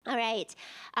All right.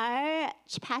 Our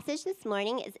passage this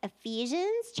morning is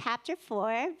Ephesians chapter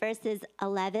 4, verses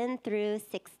 11 through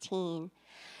 16.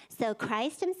 So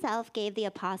Christ himself gave the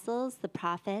apostles, the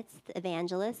prophets, the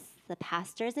evangelists, the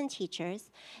pastors and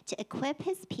teachers to equip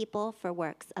his people for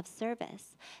works of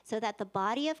service, so that the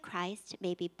body of Christ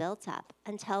may be built up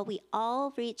until we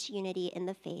all reach unity in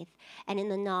the faith and in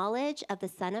the knowledge of the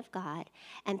Son of God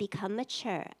and become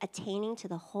mature, attaining to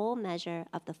the whole measure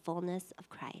of the fullness of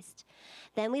Christ.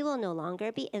 Then we will no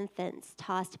longer be infants,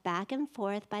 tossed back and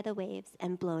forth by the waves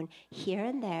and blown here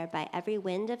and there by every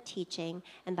wind of teaching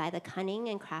and by the cunning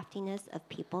and craftiness of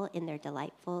people in their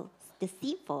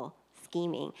deceitful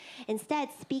scheming. Instead,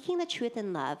 speaking the truth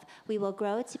in love, we will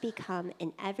grow to become,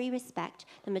 in every respect,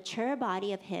 the mature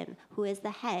body of him who is the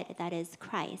head, that is,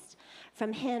 Christ.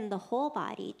 From him, the whole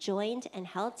body, joined and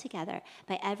held together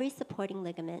by every supporting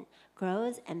ligament,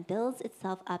 grows and builds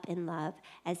itself up in love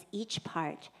as each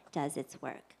part does its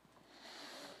work.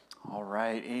 All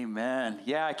right, amen.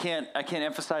 Yeah, I can't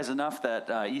emphasize enough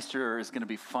that Easter is going to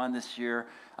be fun this year.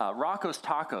 Rocco's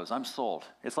Tacos, I'm sold.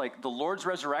 It's like the Lord's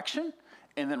resurrection,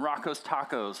 and then Rocco's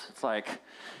Tacos. It's like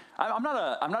I'm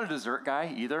not a dessert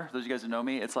guy either. Those of you guys who know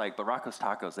me, it's like, but Rocco's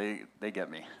Tacos, they get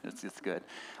me. It's good.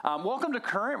 Welcome to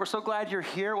Current. We're so glad you're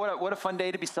here. What a fun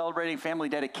day to be celebrating family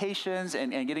dedications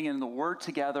and getting in the Word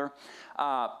together.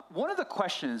 One of the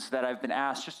questions that I've been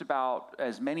asked, just about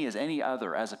as many as any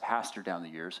other as a pastor down the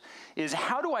years, is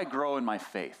how do I grow in my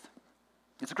faith?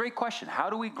 It's a great question. How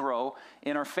do we grow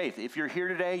in our faith? If you're here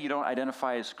today, you don't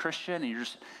identify as Christian, and you're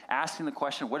just asking the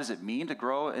question, what does it mean to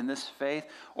grow in this faith?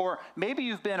 Or maybe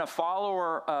you've been a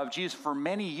follower of Jesus for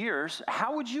many years.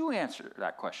 How would you answer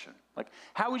that question? Like,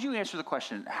 how would you answer the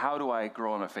question, how do I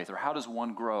grow in my faith? Or how does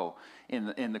one grow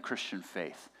in the Christian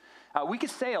faith? We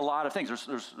could say a lot of things.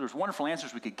 There's wonderful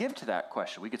answers we could give to that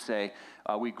question. We could say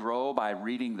we grow by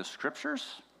reading the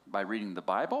scriptures, by reading the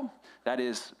Bible. That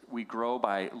is, we grow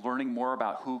by learning more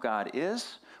about who God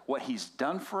is, what he's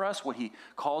done for us, what he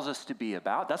calls us to be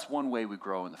about. That's one way we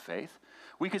grow in the faith.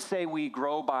 We could say we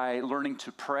grow by learning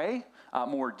to pray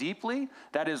more deeply.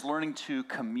 That is, learning to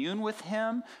commune with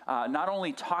him, not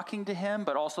only talking to him,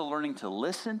 but also learning to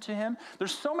listen to him.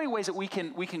 There's so many ways that we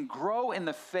can grow in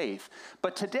the faith.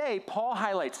 But today, Paul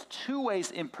highlights two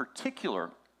ways in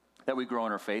particular that we grow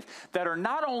in our faith that are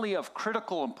not only of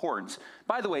critical importance,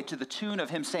 by the way, to the tune of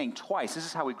him saying twice, this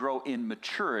is how we grow in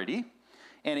maturity,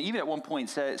 and even at one point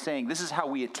saying this is how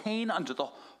we attain unto the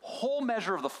whole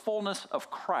measure of the fullness of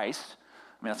Christ.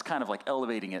 I mean, that's kind of like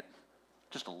elevating it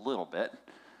just a little bit.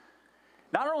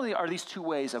 Not only are these two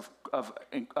ways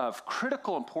of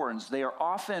critical importance, they are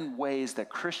often ways that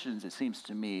Christians, it seems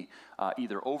to me,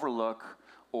 either overlook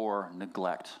or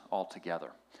neglect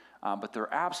altogether. But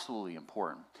they're absolutely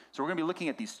important. So we're going to be looking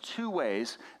at these two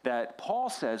ways that Paul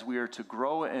says we are to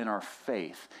grow in our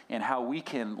faith and how we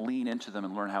can lean into them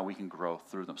and learn how we can grow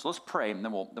through them. So let's pray, and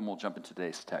then we'll jump into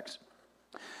today's text.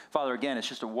 Father, again, it's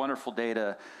just a wonderful day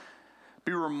to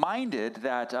be reminded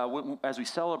that as we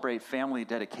celebrate family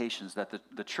dedications, that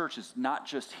the church is not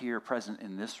just here present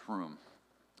in this room,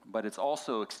 but it's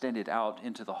also extended out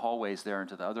into the hallways there,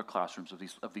 into the other classrooms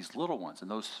of these little ones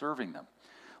and those serving them.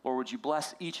 Lord, would you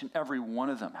bless each and every one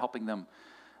of them, helping them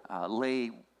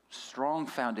lay strong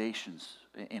foundations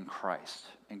in Christ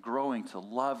and growing to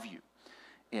love you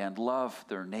and love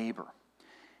their neighbor.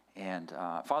 And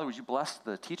Father, would you bless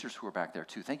the teachers who are back there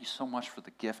too? Thank you so much for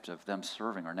the gift of them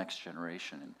serving our next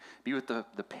generation, and be with the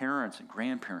parents and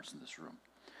grandparents in this room.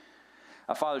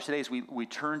 Father, today as we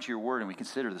turn to your word and we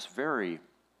consider this very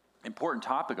important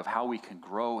topic of how we can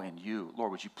grow in you,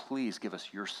 Lord, would you please give us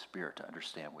your spirit to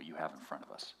understand what you have in front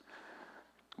of us?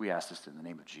 We ask this in the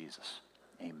name of Jesus.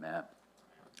 Amen.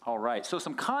 All right, so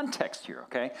some context here,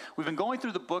 okay? We've been going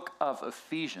through the book of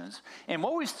Ephesians, and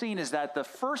what we've seen is that the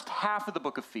first half of the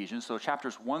book of Ephesians, so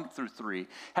chapters 1 through 3,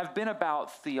 have been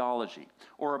about theology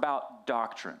or about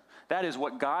doctrine. That is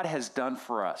what God has done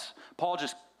for us. Paul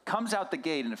just comes out the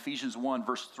gate in Ephesians 1,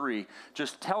 verse 3,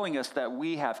 just telling us that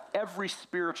we have every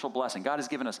spiritual blessing. God has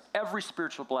given us every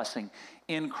spiritual blessing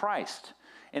in Christ.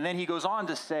 And then he goes on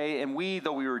to say, and we,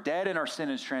 though we were dead in our sin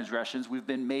and transgressions, we've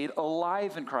been made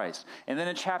alive in Christ. And then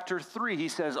in chapter 3, he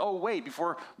says, oh, wait,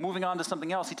 before moving on to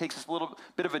something else, he takes us a little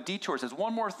bit of a detour. He says,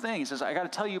 one more thing. He says, I got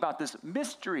to tell you about this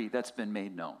mystery that's been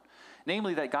made known.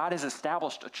 Namely, that God has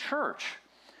established a church.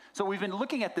 So we've been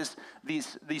looking at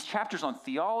these chapters on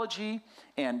theology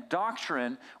and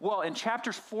doctrine. Well, in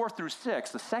chapters 4 through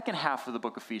 6, the second half of the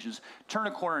book of Ephesians, turn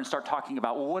a corner and start talking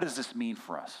about, well, what does this mean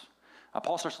for us?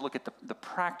 Paul starts to look at the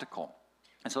practical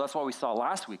And so that's why we saw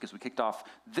last week as we kicked off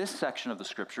this section of the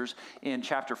scriptures in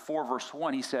chapter 4, verse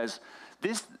 1, he says,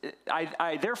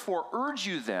 I therefore urge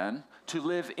you then to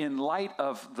live in light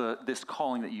of this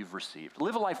calling that you've received.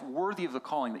 Live a life worthy of the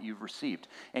calling that you've received.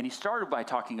 And he started by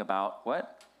talking about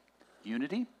what?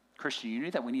 Unity, Christian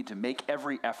unity, that we need to make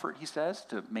every effort, he says,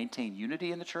 to maintain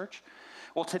unity in the church.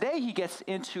 Well, today he gets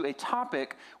into a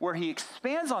topic where he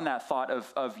expands on that thought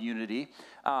of unity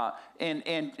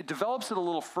and develops it a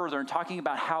little further in talking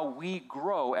about how we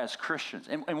grow as Christians.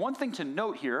 And one thing to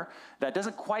note here that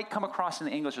doesn't quite come across in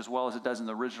the English as well as it does in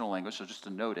the original language, so just to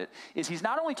note it, is he's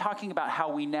not only talking about how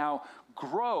we now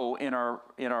grow in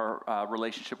our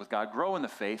relationship with God, grow in the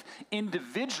faith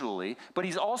individually, but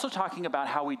he's also talking about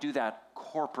how we do that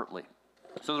corporately.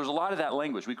 So there's a lot of that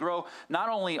language. We grow not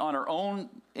only on our own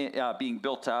being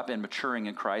built up and maturing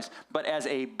in Christ, but as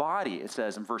a body, it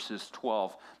says in verses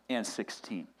 12 and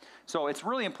 16. So it's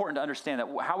really important to understand that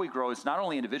how we grow is not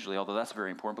only individually, although that's very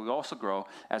important, but we also grow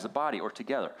as a body or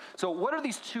together. So what are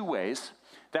these two ways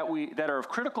that are of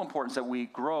critical importance that we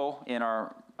grow in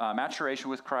our maturation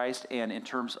with Christ and in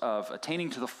terms of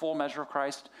attaining to the full measure of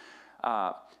Christ?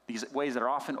 These ways that are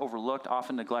often overlooked,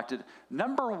 often neglected.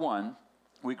 Number one,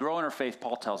 we grow in our faith,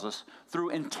 Paul tells us,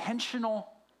 through intentional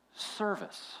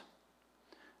service.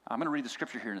 I'm going to read the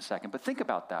scripture here in a second, but think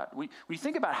about that. When you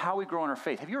think about how we grow in our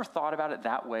faith, have you ever thought about it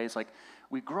that way? It's like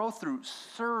we grow through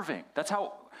serving. That's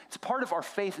how it's part of our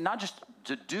faith, not just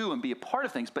to do and be a part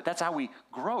of things, but that's how we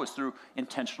grow, is through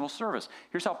intentional service.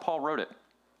 Here's how Paul wrote it.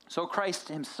 So Christ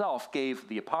himself gave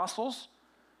the apostles,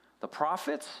 the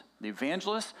prophets, the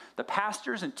evangelists, the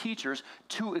pastors and teachers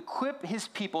to equip his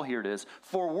people, here it is,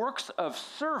 for works of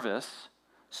service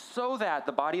so that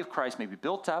the body of Christ may be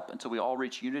built up until we all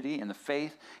reach unity in the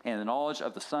faith and the knowledge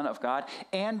of the Son of God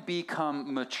and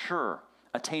become mature,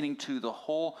 attaining to the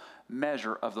whole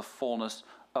measure of the fullness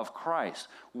of Christ.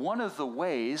 One of the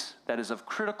ways that is of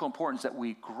critical importance that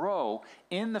we grow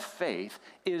in the faith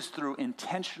is through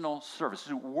intentional service,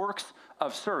 through works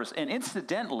of service. And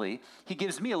incidentally, he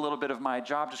gives me a little bit of my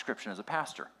job description as a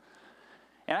pastor.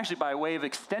 And actually, by way of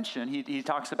extension, he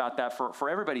talks about that for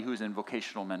everybody who's in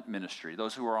vocational ministry,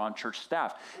 those who are on church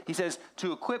staff. He says,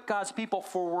 to equip God's people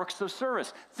for works of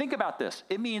service. Think about this.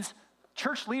 It means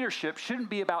church leadership shouldn't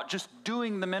be about just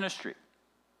doing the ministry.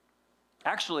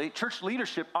 Actually, church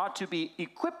leadership ought to be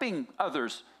equipping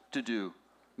others to do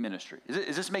ministry.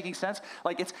 Is this making sense?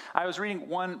 I was reading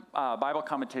one Bible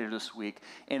commentator this week,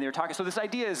 and they were talking. So this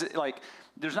idea is like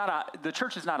the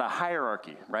church is not a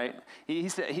hierarchy, right? He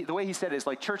said the way he said it is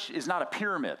like church is not a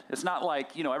pyramid. It's not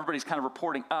like everybody's kind of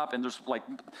reporting up, and there's like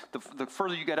the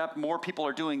further you get up, more people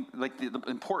are doing like the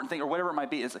important thing or whatever it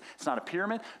might be. It's not a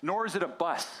pyramid, nor is it a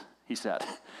bus. He said.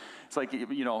 It's like,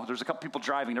 there's a couple people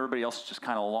driving and everybody else is just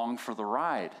kind of along for the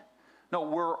ride. No,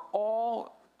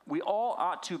 we all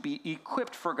ought to be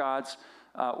equipped for God's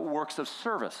works of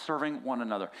service, serving one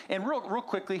another. And real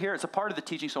quickly here, it's a part of the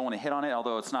teaching, so I want to hit on it,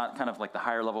 although it's not kind of like the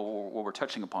higher level what we're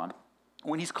touching upon.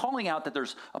 When he's calling out that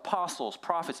there's apostles,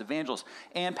 prophets, evangelists,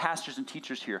 and pastors and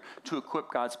teachers here to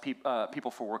equip God's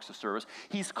people for works of service,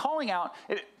 he's calling out,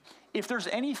 if there's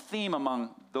any theme among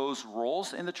those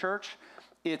roles in the church,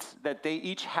 it's that they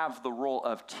each have the role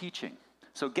of teaching.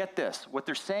 So get this. What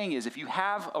they're saying is if you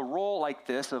have a role like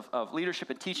this of leadership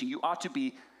and teaching, you ought to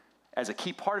be, as a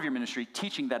key part of your ministry,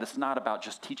 teaching that it's not about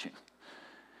just teaching.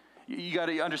 You got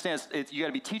to understand, you got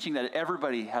to be teaching that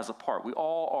everybody has a part. We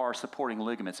all are supporting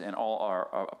ligaments and all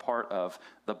are a part of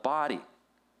the body.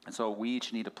 And so we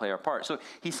each need to play our part. So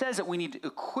he says that we need to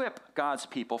equip God's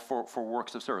people for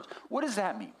works of service. What does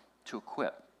that mean, to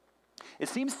equip? It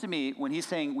seems to me when he's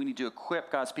saying we need to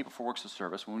equip God's people for works of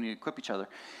service, when we need to equip each other,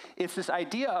 it's this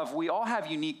idea of we all have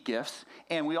unique gifts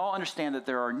and we all understand that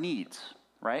there are needs,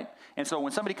 right? And so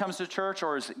when somebody comes to church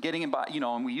or is getting in,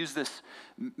 and we use this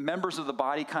members of the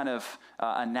body kind of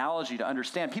analogy to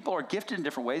understand, people are gifted in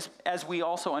different ways, as we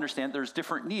also understand there's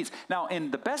different needs. Now, in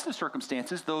the best of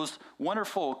circumstances, those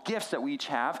wonderful gifts that we each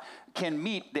have can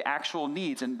meet the actual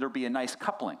needs, and there'll be a nice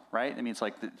coupling, right? I mean, it's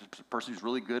like the person who's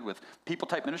really good with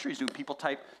people-type ministry is doing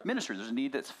people-type ministry. There's a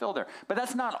need that's filled there. But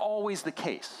that's not always the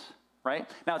case. Right?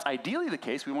 Now, it's ideally the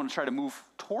case. We want to try to move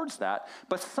towards that.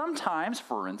 But sometimes,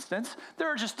 for instance, there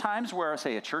are just times where,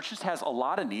 say, a church just has a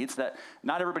lot of needs that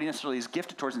not everybody necessarily is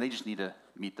gifted towards, and they just need to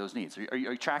meet those needs. Are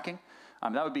you tracking?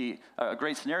 That would be a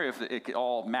great scenario if it could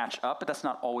all match up, but that's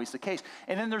not always the case.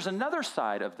 And then there's another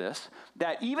side of this,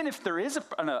 that even if there is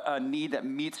a need that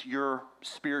meets your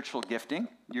spiritual gifting,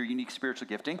 your unique spiritual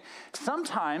gifting,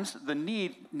 sometimes the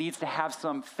need needs to have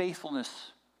some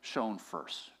faithfulness shown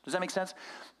first. Does that make sense?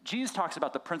 Jesus talks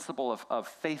about the principle of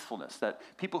faithfulness, that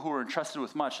people who are entrusted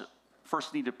with much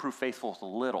first need to prove faithful with a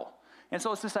little. And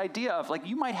so it's this idea of like,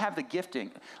 you might have the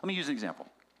gifting. Let me use an example.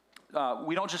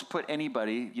 We don't just put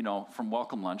anybody, from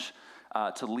Welcome Lunch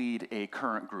to lead a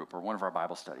current group or one of our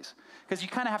Bible studies. Because you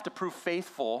kind of have to prove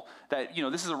faithful that,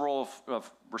 this is a role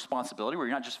of responsibility where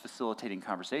you're not just facilitating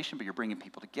conversation, but you're bringing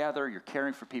people together, you're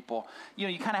caring for people. You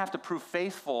kind of have to prove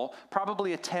faithful,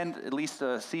 probably attend at least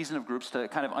a season of groups to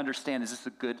kind of understand, is this a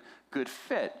good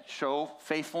fit? Show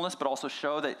faithfulness, but also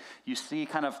show that you see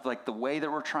kind of like the way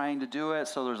that we're trying to do it,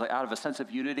 so there's like out of a sense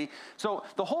of unity. So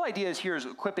the whole idea is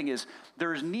equipping is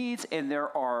there's needs and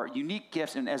there are unique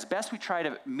gifts, and as best we try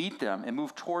to meet them and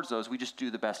move towards those, we just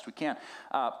do the best we can.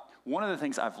 One of the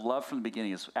things I've loved from the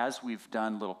beginning is as we've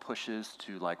done little pushes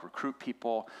to like recruit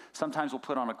people, sometimes we'll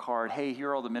put on a card, hey, here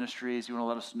are all the ministries, you want to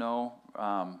let us know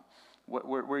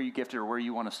where you gifted or where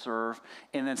you want to serve.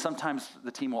 And then sometimes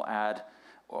the team will add,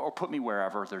 or put me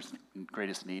wherever there's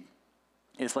greatest need.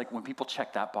 It's like when people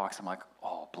check that box, I'm like,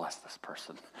 oh, bless this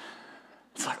person.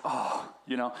 It's like, oh,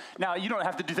 Now, you don't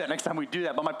have to do that next time we do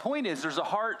that. But my point is there's a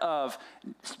heart of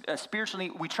spiritually,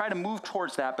 we try to move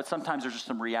towards that, but sometimes there's just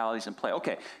some realities in play.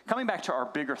 Okay, coming back to our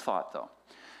bigger thought, though.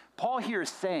 Paul here is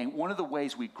saying one of the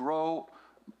ways we grow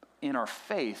in our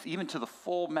faith, even to the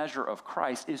full measure of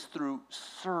Christ, is through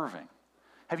serving.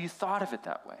 Have you thought of it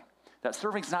that way? That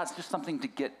serving is not just something to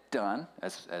get done,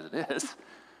 as it is,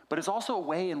 but it's also a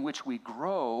way in which we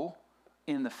grow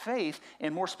in the faith,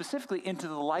 and more specifically into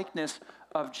the likeness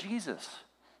of Jesus.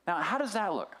 Now, how does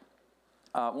that look?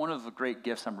 One of the great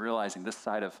gifts I'm realizing this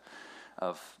side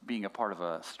of being a part of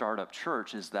a startup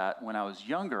church is that when I was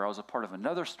younger, I was a part of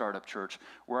another startup church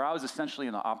where I was essentially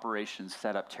in the operations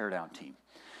setup teardown team.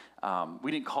 We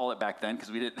didn't call it back then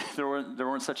because there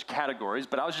weren't such categories,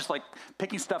 but I was just like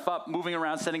picking stuff up, moving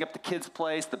around, setting up the kids'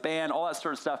 place, the band, all that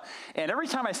sort of stuff. And every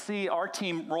time I see our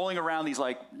team rolling around these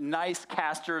like nice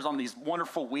casters on these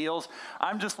wonderful wheels,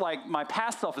 I'm just like, my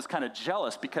past self is kind of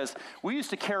jealous because we used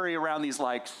to carry around these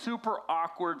like super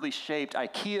awkwardly shaped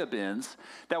IKEA bins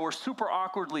that were super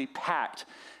awkwardly packed.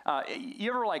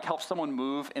 You ever like help someone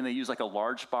move and they use like a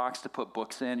large box to put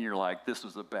books in? You're like, this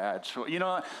was a bad choice.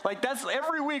 Like that's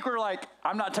every week we're like,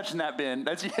 I'm not touching that bin.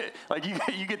 That's like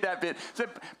you get that bin. So,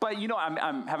 but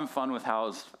I'm having fun with how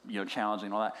it's challenging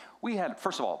and all that. We had,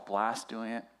 first of all, a blast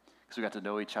doing it because we got to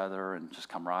know each other and just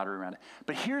camaraderie around it.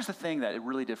 But here's the thing that it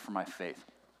really did for my faith.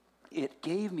 It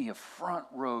gave me a front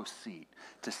row seat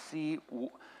to see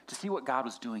what God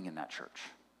was doing in that church.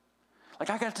 Like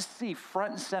I got to see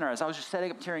front and center as I was just setting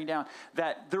up, tearing down,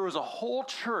 that there was a whole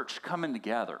church coming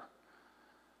together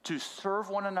to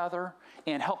serve one another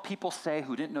and help people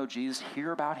who didn't know Jesus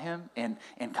hear about him and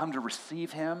come to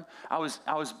receive him. I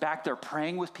was back there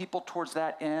praying with people towards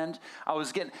that end.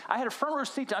 I had a front row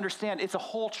seat to understand it's a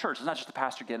whole church. It's not just the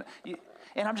pastor getting it.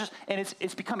 And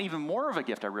it's become even more of a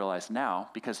gift, I realize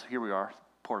now, because here we are,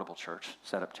 portable church,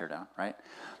 set up, tear down, right?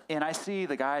 And I see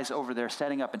the guys over there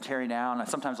setting up and tearing down. And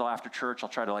sometimes after church, I'll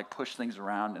try to like push things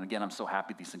around. And again, I'm so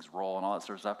happy these things roll and all that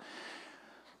sort of stuff.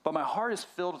 But my heart is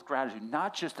filled with gratitude,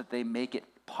 not just that they make it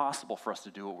possible for us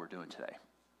to do what we're doing today.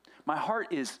 My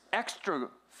heart is extra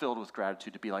filled with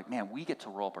gratitude to be like, man, we get to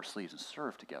roll up our sleeves and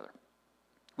serve together.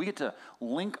 We get to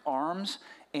link arms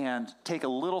and take a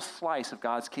little slice of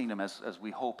God's kingdom as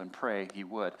we hope and pray he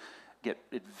would get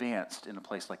advanced in a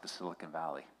place like the Silicon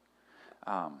Valley.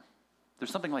 There's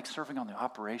something like serving on the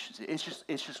operations. It's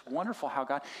just wonderful how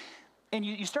God, and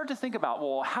you start to think about,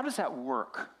 well, how does that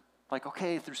work? Like,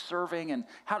 okay, through serving and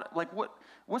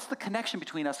what's the connection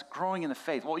between us growing in the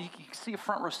faith? Well, you see a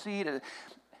front row seat.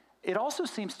 It also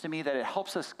seems to me that it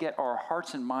helps us get our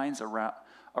hearts and minds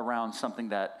around something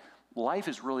that life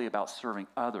is really about serving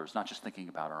others, not just thinking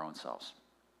about our own selves.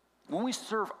 When we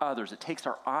serve others, it takes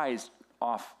our eyes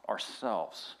off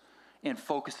ourselves and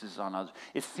focuses on others.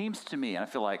 It seems to me, and I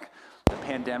feel like the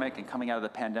pandemic and coming out of the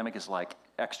pandemic is like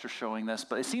extra showing this,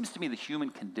 but it seems to me the human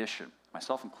condition,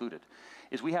 myself included,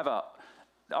 is we have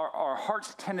our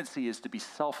heart's tendency is to be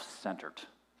self-centered,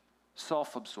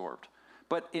 self-absorbed.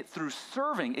 But through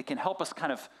serving, it can help us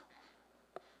kind of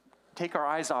take our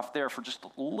eyes off there for just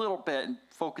a little bit and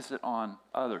focus it on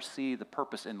others, see the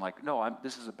purpose in like, no,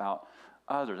 this is about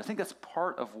others. I think that's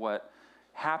part of what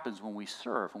happens when we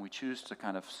serve, when we choose to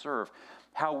kind of serve,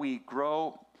 how we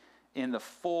grow in the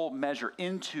full measure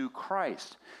into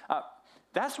Christ.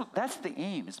 That's the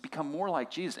aim, is to become more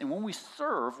like Jesus. And when we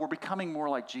serve, we're becoming more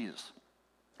like Jesus.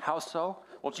 How so?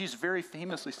 Well, Jesus very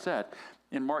famously said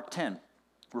in Mark 10,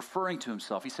 referring to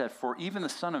himself, he said, "For even the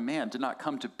Son of Man did not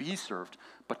come to be served,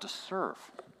 but to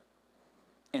serve,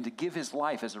 and to give his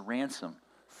life as a ransom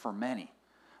for many."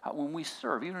 When we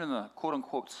serve, even in the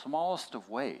quote-unquote smallest of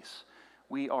ways,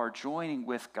 we are joining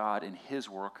with God in his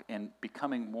work and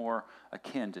becoming more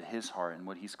akin to his heart and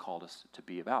what he's called us to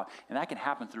be about. And that can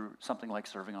happen through something like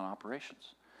serving on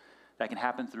operations. That can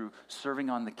happen through serving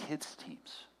on the kids'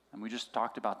 teams. And we just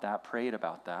talked about that, prayed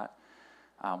about that.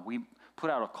 We put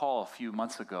out a call a few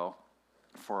months ago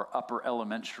for upper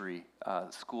elementary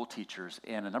school teachers,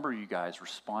 and a number of you guys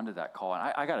responded to that call.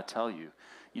 And I got to tell you,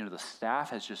 the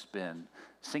staff has just been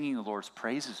singing the Lord's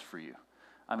praises for you.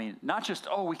 I mean, not just,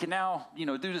 we can now,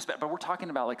 do this, but we're talking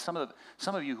about like some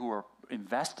of you who are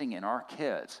investing in our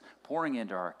kids, pouring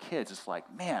into our kids. It's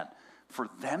like, man, for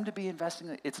them to be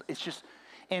investing, it's just,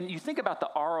 and you think about the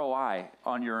ROI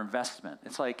on your investment.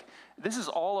 It's like, this is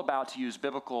all about, to use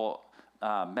biblical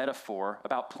metaphor,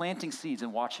 about planting seeds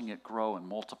and watching it grow and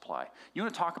multiply. You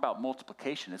want to talk about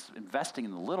multiplication, it's investing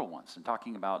in the little ones and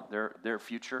talking about their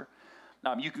future.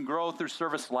 You can grow through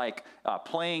service like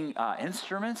playing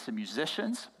instruments and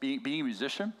musicians, being a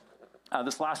musician.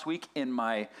 This last week in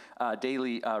my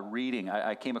daily reading,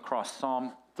 I came across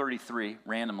Psalm 33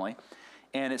 randomly,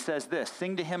 and it says this: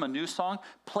 sing to him a new song,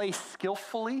 play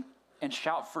skillfully and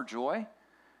shout for joy.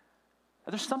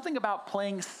 There's something about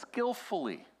playing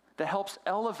skillfully that helps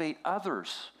elevate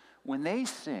others when they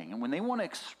sing and when they want to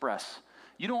express.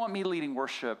 You don't want me leading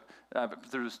worship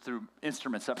through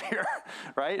instruments up here,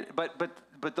 right?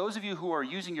 But those of you who are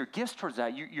using your gifts towards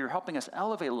that, you're helping us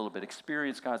elevate a little bit,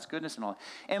 experience God's goodness and all.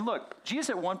 And look, Jesus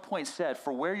at one point said,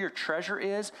 for where your treasure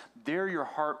is, there your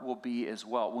heart will be as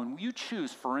well. When you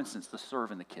choose, for instance, to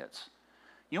serve in the kids,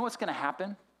 you know what's going to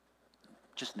happen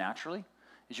just naturally?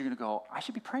 Is you're going to go, I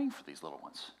should be praying for these little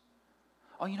ones.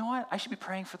 Oh, you know what? I should be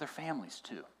praying for their families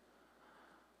too.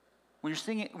 When you're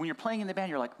singing, when you're playing in the band,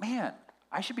 you're like, man,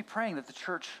 I should be praying that the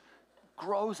church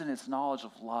grows in its knowledge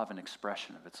of love and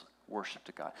expression of its worship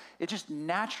to God. It just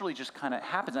naturally just kind of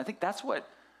happens. I think that's what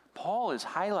Paul is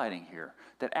highlighting here,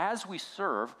 that as we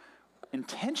serve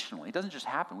intentionally, it doesn't just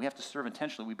happen. We have to serve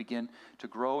intentionally. We begin to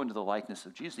grow into the likeness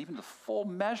of Jesus, even the full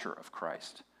measure of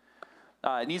Christ.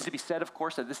 It needs to be said, of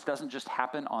course, that this doesn't just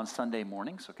happen on Sunday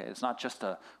mornings, okay? It's not just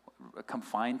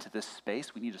confined to this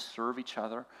space. We need to serve each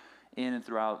other in and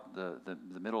throughout the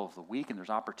middle of the week, and there's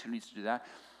opportunities to do that.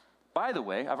 By the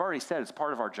way, I've already said it's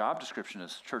part of our job description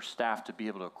as church staff to be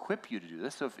able to equip you to do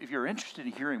this. So if you're interested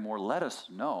in hearing more, let us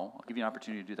know. I'll give you an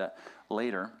opportunity to do that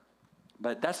later.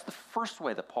 But that's the first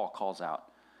way that Paul calls out,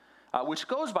 which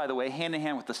goes, by the way, hand in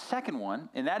hand with the second one,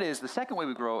 and that is the second way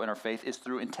we grow in our faith is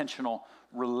through intentional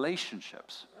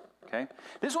relationships. Okay?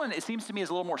 This one, it seems to me, is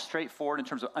a little more straightforward in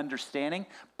terms of understanding,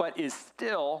 but is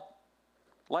still,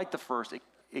 like the first,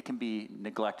 it can be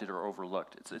neglected or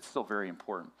overlooked. It's still very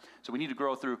important. So we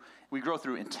grow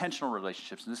through intentional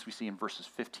relationships, and this we see in verses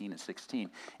 15 and 16.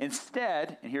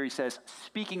 Instead, and here he says,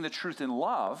 speaking the truth in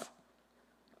love,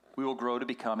 we will grow to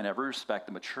become in every respect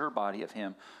the mature body of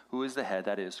him who is the head,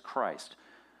 that is Christ.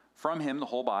 From him, the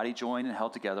whole body, joined and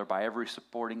held together by every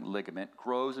supporting ligament,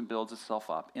 grows and builds itself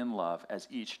up in love as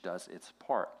each does its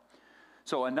part.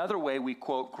 So another way we,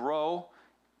 quote, grow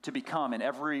to become in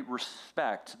every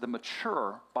respect the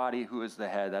mature body who is the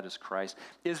head, that is Christ,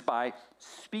 is by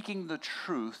speaking the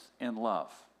truth in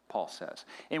love, Paul says.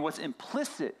 And what's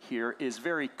implicit here is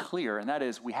very clear, and that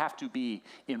is we have to be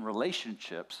in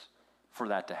relationships for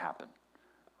that to happen,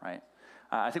 right?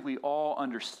 I think we all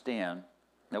understand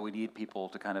that we need people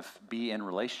to kind of be in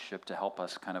relationship to help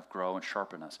us kind of grow and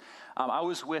sharpen us. I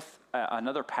was with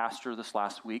another pastor this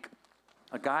last week,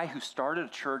 a guy who started a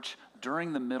church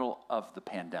during the middle of the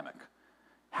pandemic.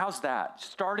 How's that?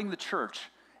 Starting the church.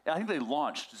 I think they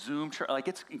launched Zoom church. Like,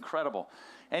 it's incredible.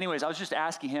 Anyways, I was just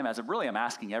asking him, I'm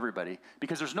asking everybody,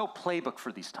 because there's no playbook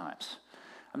for these times.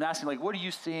 I'm asking, like, what are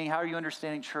you seeing? How are you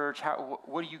understanding church?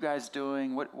 What are you guys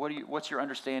doing? What's your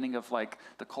understanding of, like,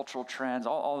 the cultural trends?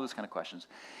 All those kind of questions.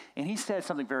 And he said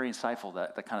something very insightful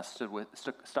that kind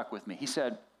of stuck with me. He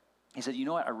said, you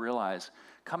know what, I realize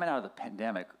coming out of the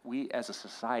pandemic, we as a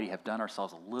society have done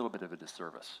ourselves a little bit of a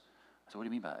disservice. I said, what do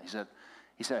you mean by that?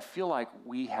 He said, I feel like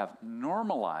we have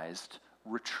normalized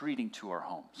retreating to our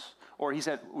homes. Or he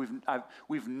said,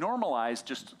 we've normalized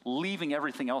just leaving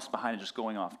everything else behind and just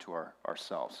going off to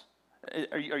ourselves.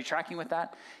 Are you tracking with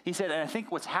that? He said, and I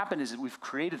think what's happened is that we've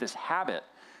created this habit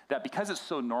that because it's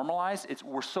so normalized,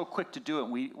 we're so quick to do it,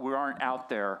 we aren't out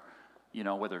there,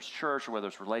 whether it's church or whether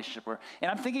it's relationship.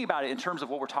 And I'm thinking about it in terms of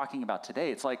what we're talking about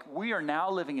today. It's like we are now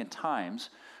living in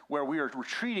times where we are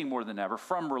retreating more than ever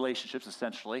from relationships,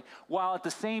 essentially, while at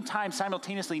the same time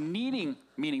simultaneously needing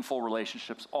meaningful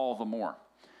relationships all the more.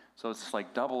 So it's this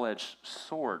like double-edged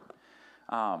sword.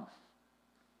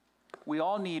 We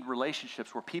all need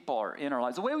relationships where people are in our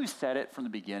lives. The way we've said it from the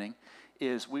beginning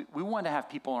is we want to have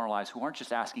people in our lives who aren't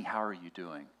just asking, how are you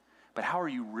doing? but how are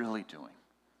you really doing?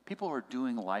 People are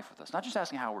doing life with us, not just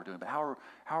asking how we're doing, but how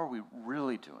are we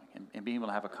really doing, and being able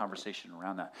to have a conversation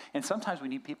around that. And sometimes we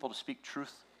need people to speak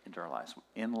truth into our lives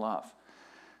in love.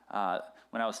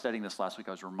 When I was studying this last week,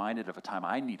 I was reminded of a time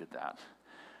I needed that.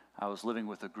 I was living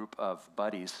with a group of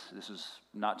buddies. This was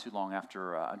not too long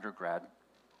after undergrad.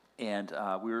 And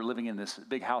we were living in this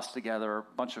big house together, a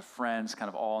bunch of friends, kind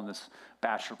of all in this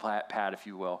bachelor pad, if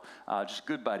you will, just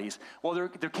good buddies. Well,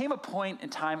 there came a point in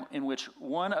time in which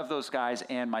one of those guys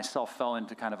and myself fell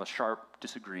into kind of a sharp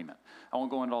disagreement. I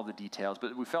won't go into all the details,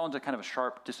 but we fell into kind of a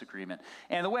sharp disagreement.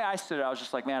 And the way I stood it, I was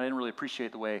just like, man, I didn't really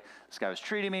appreciate the way this guy was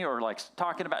treating me, or like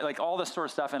talking about like all this sort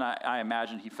of stuff. And I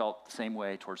imagine he felt the same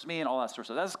way towards me and all that sort of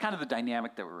stuff. That's kind of the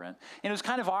dynamic that we're in. And it was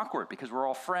kind of awkward because we're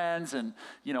all friends and,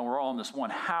 we're all in this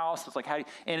one house. It's like, and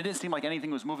it didn't seem like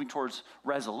anything was moving towards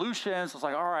resolution. So it's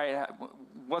like, all right,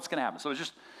 what's going to happen? So it was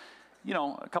just,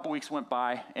 a couple weeks went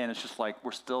by, and it's just like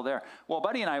we're still there. Well,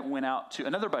 buddy and I went out to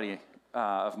another buddy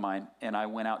of mine, and I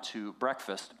went out to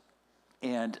breakfast,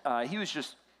 and he was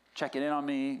just checking in on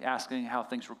me, asking how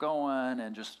things were going,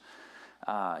 and just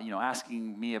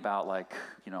asking me about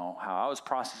how I was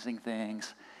processing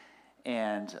things,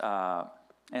 and I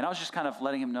was just kind of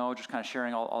letting him know, just kind of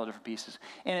sharing all the different pieces.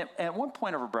 And at one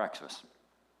point over breakfast,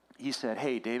 he said,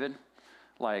 "Hey, David,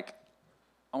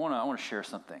 I want to share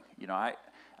something.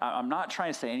 I'm not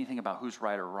trying to say anything about who's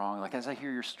right or wrong. As I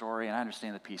hear your story and I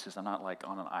understand the pieces, I'm not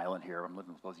on an island here. I'm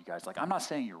living with both you guys. I'm not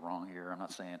saying you're wrong here. I'm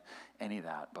not saying any of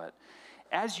that. But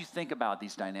as you think about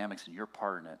these dynamics and your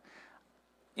part in it,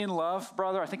 in love,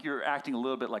 brother, I think you're acting a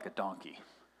little bit like a donkey."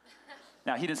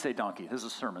 Now, he didn't say donkey. This is a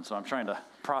sermon, so I'm trying to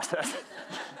process.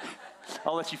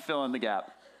 I'll let you fill in the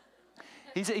gap.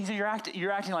 He said, you're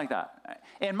acting like that.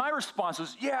 And my response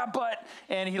was, yeah, but,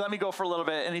 and he let me go for a little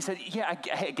bit, and he said, yeah,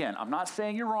 again, I'm not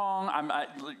saying you're wrong.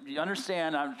 You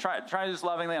understand, I'm trying this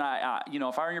lovingly, and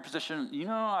if I were in your position,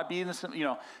 I'd be in this,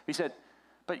 He said,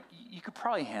 but you could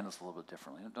probably handle this a little bit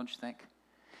differently, don't you think?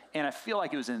 And I feel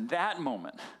like it was in that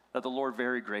moment that the Lord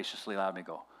very graciously allowed me to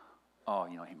go, oh,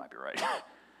 he might be right.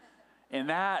 And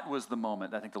that was the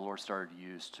moment that I think the Lord started to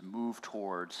use to move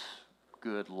towards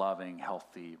good, loving,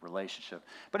 healthy relationship.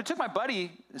 But it took my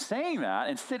buddy saying that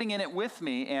and sitting in it with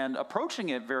me and approaching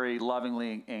it very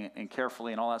lovingly and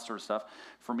carefully and all that sort of stuff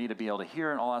for me to be able to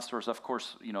hear and all that sort of stuff. Of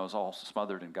course, it was all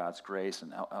smothered in God's grace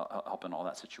and helping all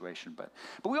that situation. But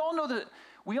we all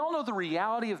know the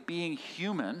reality of being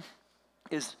human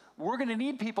is we're going to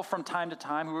need people from time to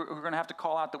time who are going to have to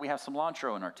call out that we have some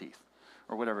cilantro in our teeth.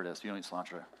 Or whatever it is. You don't eat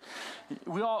cilantro.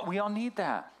 We all need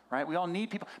that, right? We all need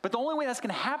people. But the only way that's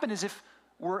going to happen is if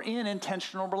we're in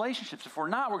intentional relationships. If we're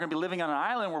not, we're going to be living on an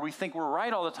island where we think we're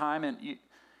right all the time.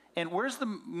 And where's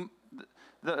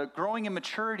the growing in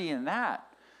maturity in that?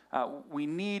 We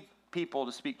need people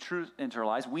to speak truth into our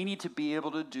lives. We need to be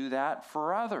able to do that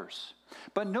for others.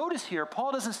 But notice here,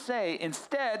 Paul doesn't say,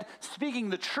 instead, speaking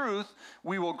the truth,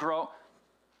 we will grow.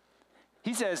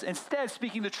 He says, instead,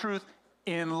 speaking the truth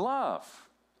in love,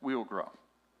 we will grow.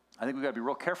 I think we've got to be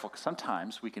real careful because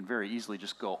sometimes we can very easily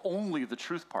just go only the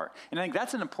truth part. And I think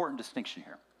that's an important distinction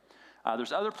here.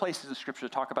 There's other places in Scripture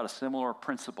that talk about a similar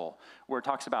principle where it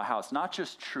talks about how it's not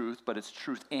just truth, but it's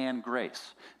truth and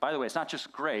grace. By the way, it's not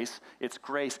just grace, it's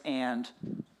grace and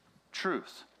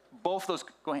truth. Both those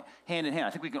go hand in hand.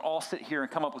 I think we can all sit here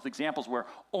and come up with examples where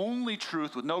only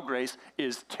truth with no grace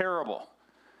is terrible.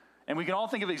 And we can all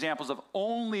think of examples of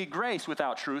only grace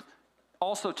without truth,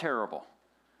 also terrible.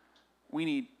 We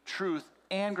need truth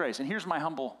and grace. And here's my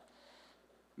humble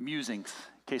musings,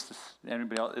 in case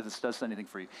anybody else, if this does anything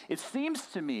for you. It seems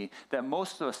to me that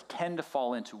most of us tend to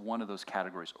fall into one of those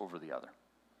categories over the other.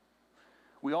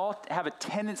 We all have a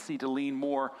tendency to lean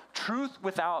more truth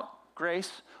without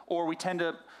grace, or we tend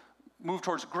to move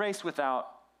towards grace without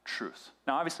truth.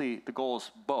 Now, obviously, the goal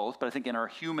is both, but I think in our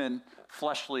human,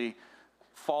 fleshly,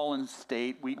 fallen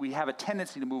state, we have a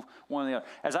tendency to move one or the other.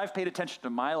 As I've paid attention to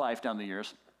my life down the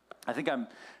years, I think I'm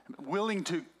willing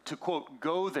to quote,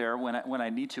 go there when I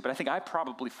need to, but I think I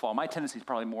probably fall. My tendency is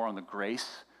probably more on the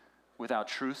grace without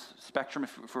truth spectrum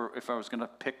if I was going to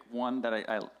pick one that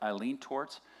I lean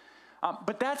towards.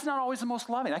 But that's not always the most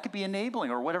loving. That could be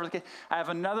enabling or whatever the case. I have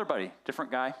another buddy,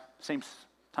 different guy, same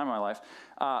time of my life,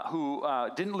 who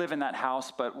didn't live in that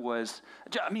house, but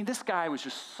this guy was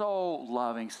just so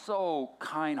loving, so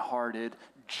kind-hearted,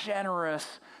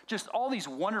 generous, just all these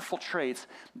wonderful traits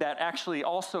that actually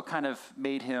also kind of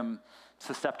made him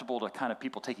susceptible to kind of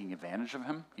people taking advantage of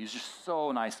him. He was just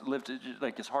so nice, lived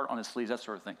like his heart on his sleeves, that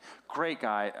sort of thing. Great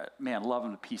guy, man, love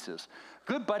him to pieces.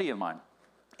 Good buddy of mine.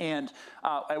 And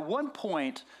at one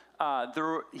point,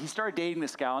 he started dating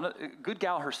this gal, a good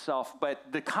gal herself, but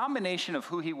the combination of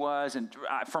who he was, and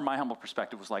from my humble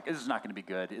perspective, was like, this is not going to be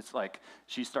good. It's like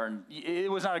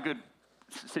it was not a good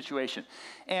situation.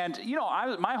 And,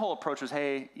 my whole approach was,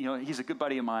 hey, he's a good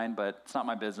buddy of mine, but it's not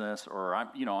my business, or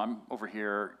I'm over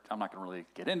here. I'm not going to really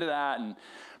get into that.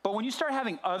 But when you start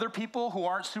having other people who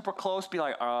aren't super close be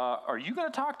like, are you going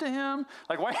to talk to him?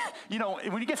 Like, why,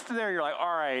 when he gets to there, you're like,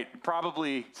 all right,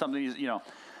 probably something,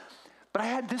 But I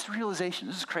had this realization.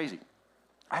 This is crazy.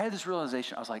 I had this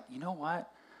realization. I was like, you know what?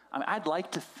 I'd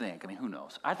like to think, who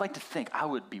knows? I'd like to think I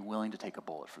would be willing to take a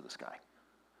bullet for this guy.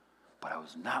 But I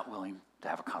was not willing to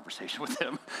have a conversation with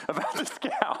him about this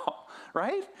gal,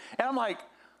 right? And I'm like,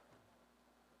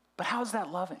 but how's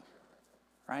that loving,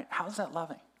 right? How's that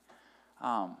loving?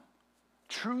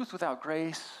 Truth without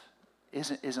grace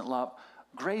isn't love.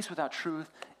 Grace without truth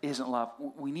isn't love.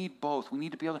 We need both. We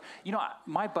need to be able to,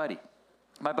 my buddy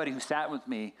who sat with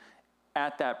me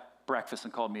at that breakfast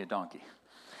and called me a donkey,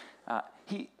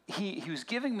 he was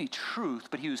giving me truth,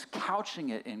 but he was couching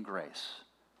it in grace.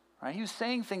 Right? He was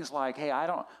saying things like, hey,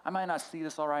 I might not see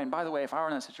this all right. And by the way, if I were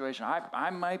in that situation, I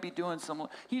might be doing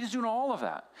he's doing all of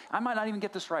that. I might not even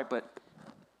get this right, but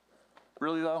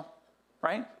really though,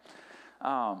 right?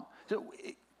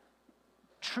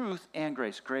 Truth and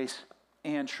grace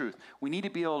and truth. We need to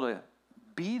be able to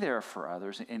be there for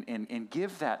others and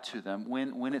give that to them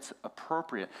when it's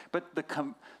appropriate. But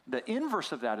the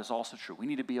inverse of that is also true. We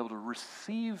need to be able to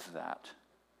receive that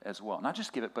as well. Not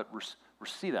just give it, but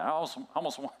receive that. I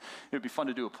almost want, it would be fun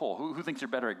to do a poll. Who thinks you're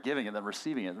better at giving it than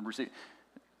receiving it?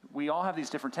 We all have these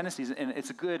different tendencies, and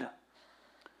it's a good,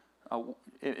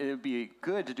 it would be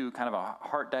good to do kind of a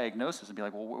heart diagnosis and be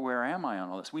like, well, where am I on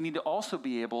all this? We need to also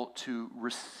be able to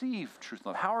receive truth and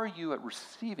love. How are you at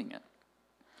receiving it?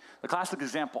 The classic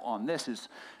example on this is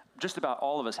just about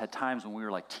all of us had times when we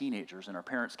were like teenagers and our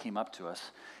parents came up to us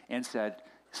and said,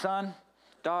 son,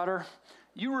 daughter,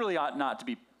 you really ought not to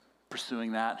be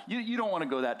pursuing that. You don't want to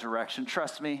go that direction.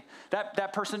 Trust me.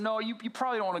 That person, no, you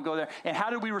probably don't want to go there. And how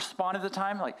did we respond at the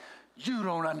time? Like, you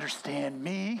don't understand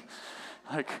me.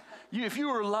 Like, if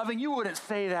you were loving, you wouldn't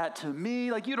say that to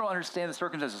me. Like, you don't understand the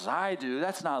circumstances I do.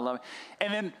 That's not loving.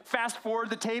 And then fast forward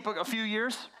the tape a few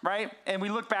years, right? And we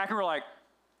look back and we're like,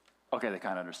 okay, they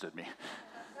kind of understood me.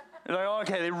 They're like,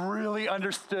 okay, they really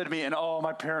understood me. And oh,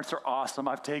 my parents are awesome.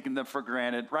 I've taken them for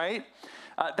granted, right?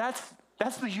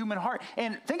 That's the human heart.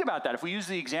 And think about that. If we use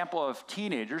the example of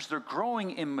teenagers, they're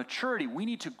growing in maturity. We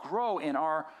need to grow in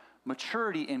our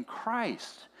maturity in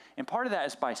Christ. And part of that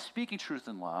is by speaking truth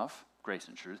in love, grace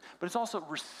and truth, but it's also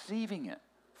receiving it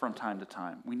from time to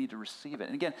time. We need to receive it.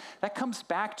 And again, that comes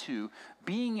back to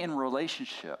being in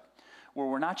relationship where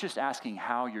we're not just asking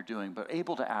how you're doing, but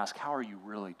able to ask, how are you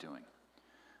really doing?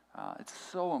 It's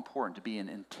so important to be in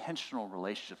intentional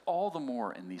relationships, all the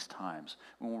more in these times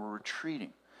when we're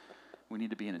retreating. We need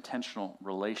to be in intentional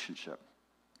relationship.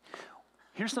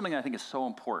 Here's something I think is so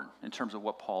important in terms of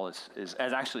what Paul is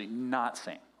actually not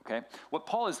saying, okay? What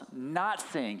Paul is not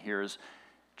saying here is,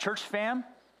 church fam,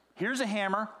 here's a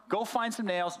hammer, go find some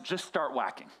nails, just start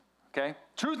whacking, okay?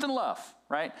 Truth and love,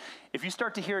 right? If you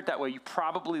start to hear it that way, you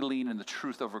probably lean in the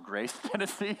truth over grace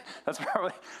tendency. That's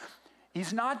probably,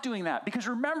 he's not doing that. Because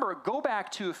remember, go back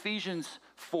to Ephesians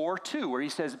 4:2, where he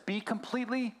says, be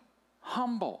completely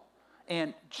humble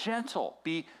and gentle,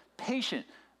 be patient,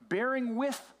 bearing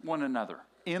with one another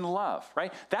in love,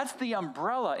 right? That's the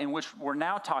umbrella in which we're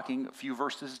now talking a few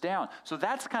verses down. So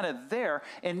that's kind of there.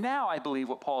 And now I believe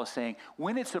what Paul is saying,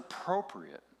 when it's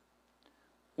appropriate,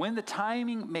 when the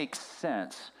timing makes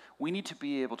sense, we need to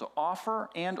be able to offer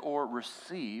and or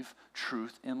receive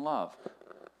truth in love,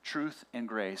 truth and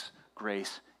grace,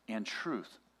 grace and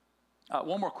truth.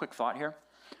 One more quick thought here.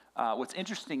 What's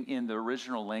interesting in the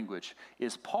original language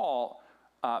is Paul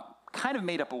kind of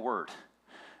made up a word.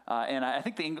 And I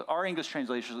think our English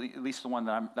translation, at least the one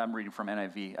that I'm reading from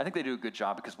NIV, I think they do a good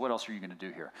job, because what else are you going to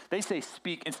do here? They say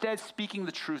speaking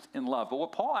the truth in love. But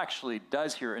what Paul actually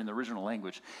does here in the original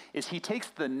language is he takes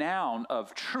the noun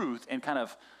of truth and kind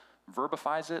of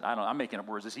verbifies it. I'm making up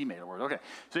words as he made a word. Okay.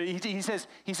 So he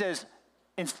says,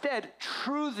 instead,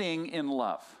 truthing in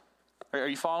love. Are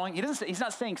you following? He's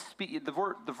not saying speak.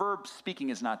 The verb speaking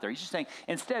is not there. He's just saying,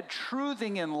 instead,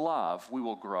 truthing in love, we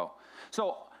will grow.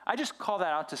 So I just call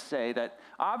that out to say that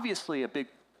obviously a big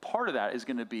part of that is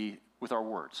going to be with our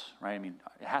words, right? I mean,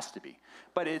 it has to be.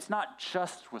 But it's not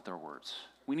just with our words.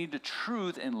 We need to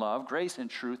truth in love, grace and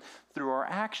truth, through our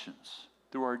actions,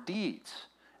 through our deeds,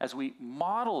 as we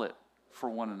model it for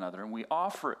one another and we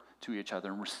offer it to each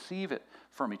other and receive it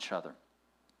from each other.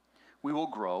 We will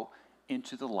grow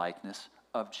into the likeness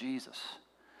of Jesus,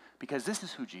 because this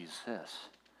is who Jesus is.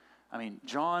 I mean,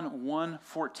 John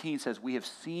 1:14 says, we have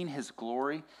seen his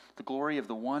glory, the glory of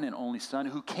the one and only Son,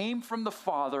 who came from the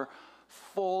Father,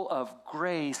 full of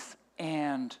grace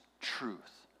and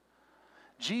truth.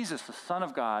 Jesus, the Son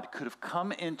of God, could have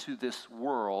come into this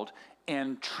world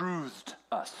and truthed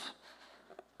us,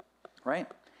 right?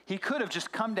 He could have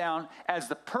just come down as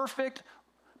the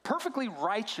perfectly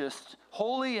righteous,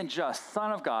 holy and just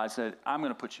Son of God, said, I'm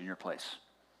going to put you in your place.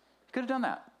 He could have done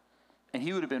that. And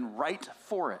he would have been right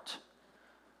for it.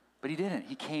 But he didn't.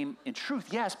 He came in truth,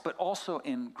 yes, but also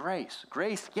in grace.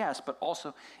 Grace, yes, but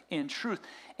also in truth.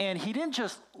 And he didn't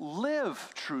just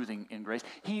live truthing in grace.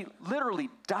 He literally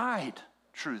died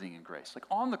truthing in grace. Like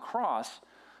on the cross,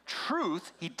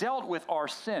 truth, he dealt with our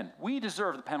sin. We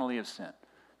deserve the penalty of sin,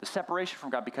 the separation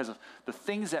from God because of the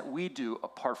things that we do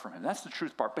apart from him. That's the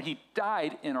truth part. But he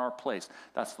died in our place.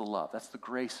 That's the love. That's the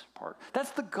grace part.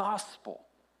 That's the gospel.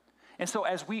 And so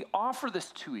as we offer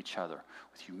this to each other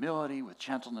with humility, with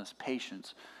gentleness,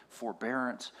 patience,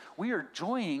 forbearance, we are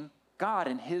joining God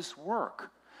in his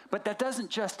work. But that doesn't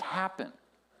just happen.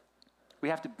 We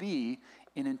have to be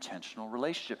in intentional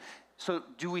relationship. So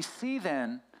do we see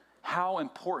then how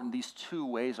important these two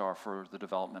ways are for the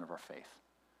development of our faith?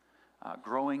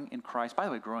 Growing in Christ, by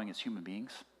the way, growing as human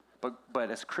beings, but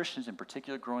as Christians in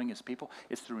particular, growing as people,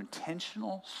 it's through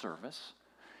intentional service.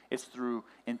 It's through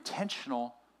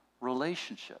intentional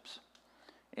relationships.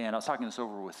 And I was talking this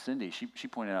over with Cindy. She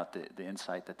pointed out the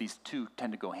insight that these two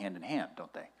tend to go hand in hand,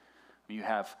 don't they?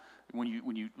 When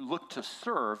you look to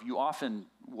serve, you often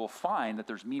will find that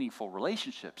there's meaningful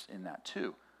relationships in that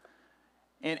too.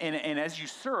 And as you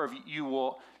serve,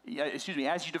 as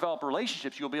you develop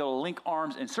relationships, you'll be able to link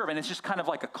arms and serve. And it's just kind of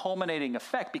like a culminating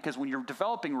effect, because when you're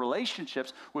developing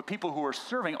relationships with people who are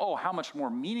serving, how much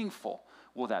more meaningful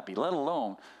will that be, let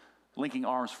alone linking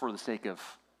arms for the sake of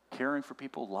caring for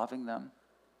people, loving them,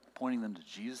 pointing them to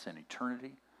Jesus and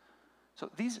eternity. So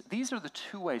these are the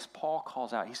two ways Paul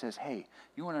calls out. He says, hey,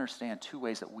 you want to understand two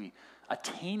ways that we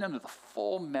attain under the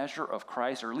full measure of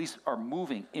Christ, or at least are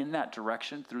moving in that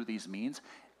direction through these means: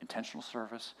 intentional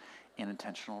service and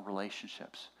intentional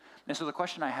relationships. And so the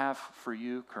question I have for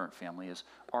you, current family, is,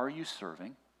 are you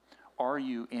serving? Are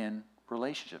you in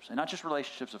relationships? And not just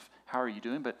relationships of how are you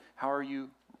doing, but how are you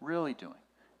really doing?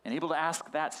 And able to ask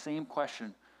that same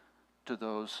question to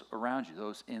those around you,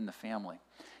 those in the family.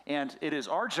 And it is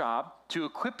our job to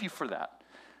equip you for that.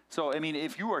 So,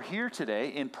 if you are here today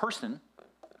in person,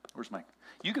 where's Mike?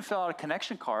 You can fill out a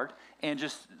connection card and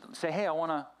just say, hey, I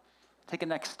want to take a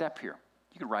next step here.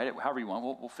 You can write it however you want.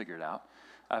 We'll figure it out.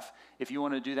 If you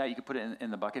want to do that, you can put it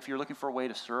in the bucket. If you're looking for a way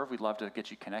to serve, we'd love to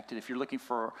get you connected. If you're looking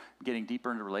for getting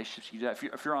deeper into relationships, you do that.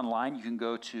 If you're online, you can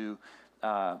go to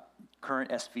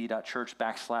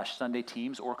currentsv.church/Sunday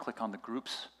teams, or click on the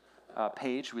groups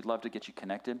page. We'd love to get you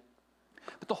connected.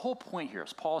 But the whole point here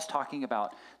is Paul is talking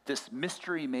about this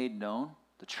mystery made known,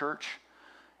 the church,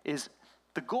 is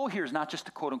the goal here is not just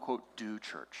to quote unquote do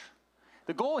church.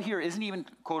 The goal here isn't even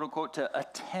quote unquote to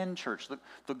attend church.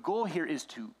 The goal here is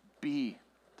to be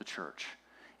the church.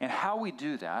 And how we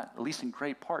do that, at least in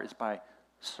great part, is by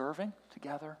serving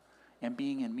together and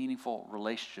being in meaningful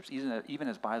relationships, even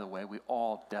as, by the way, we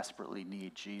all desperately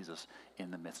need Jesus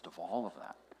in the midst of all of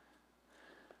that.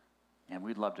 And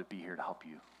we'd love to be here to help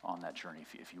you on that journey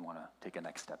if you want to take a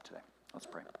next step today. Let's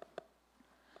pray.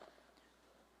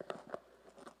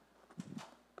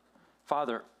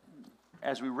 Father,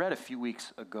 as we read a few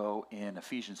weeks ago in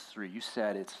Ephesians 3, you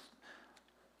said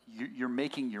you're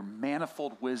making your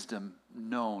manifold wisdom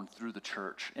known through the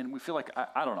church. And we feel like,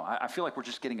 I don't know, I feel like we're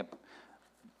just getting a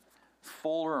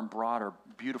fuller and broader,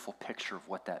 beautiful picture of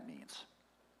what that means.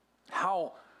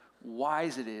 How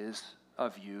wise it is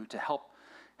of you to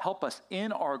help us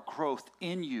in our growth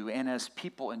in you and as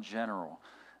people in general,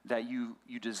 that you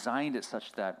designed it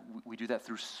such that we do that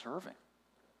through serving,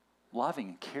 loving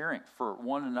and caring for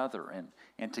one another,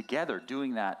 and together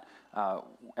doing that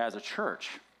as a church.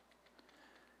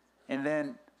 And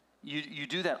then you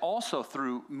do that also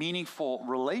through meaningful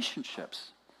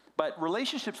relationships, but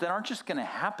relationships that aren't just going to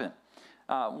happen,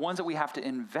 ones that we have to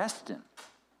invest in.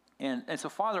 And so,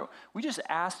 Father, we just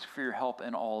ask for your help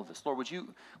in all of this. Lord, would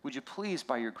you please,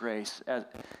 by your grace,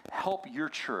 help your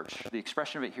church, the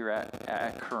expression of it here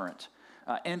at Current,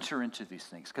 enter into these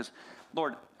things? Because,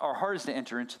 Lord, our heart is to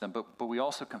enter into them, but we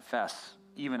also confess,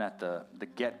 even at the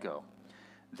get-go,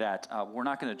 that we're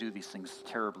not going to do these things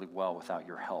terribly well without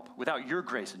your help, without your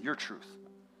grace and your truth.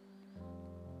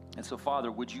 And so,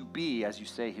 Father, would you be, as you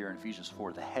say here in Ephesians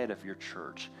 4, the head of your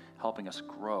church, helping us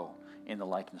grow in the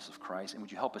likeness of Christ? And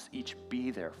would you help us each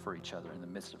be there for each other in the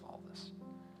midst of all this?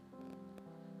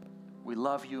 We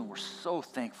love you, and we're so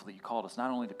thankful that you called us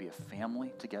not only to be a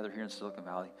family together here in Silicon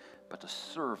Valley, but to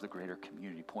serve the greater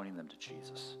community, pointing them to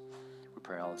Jesus. We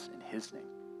pray all this in his name.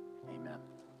 Amen.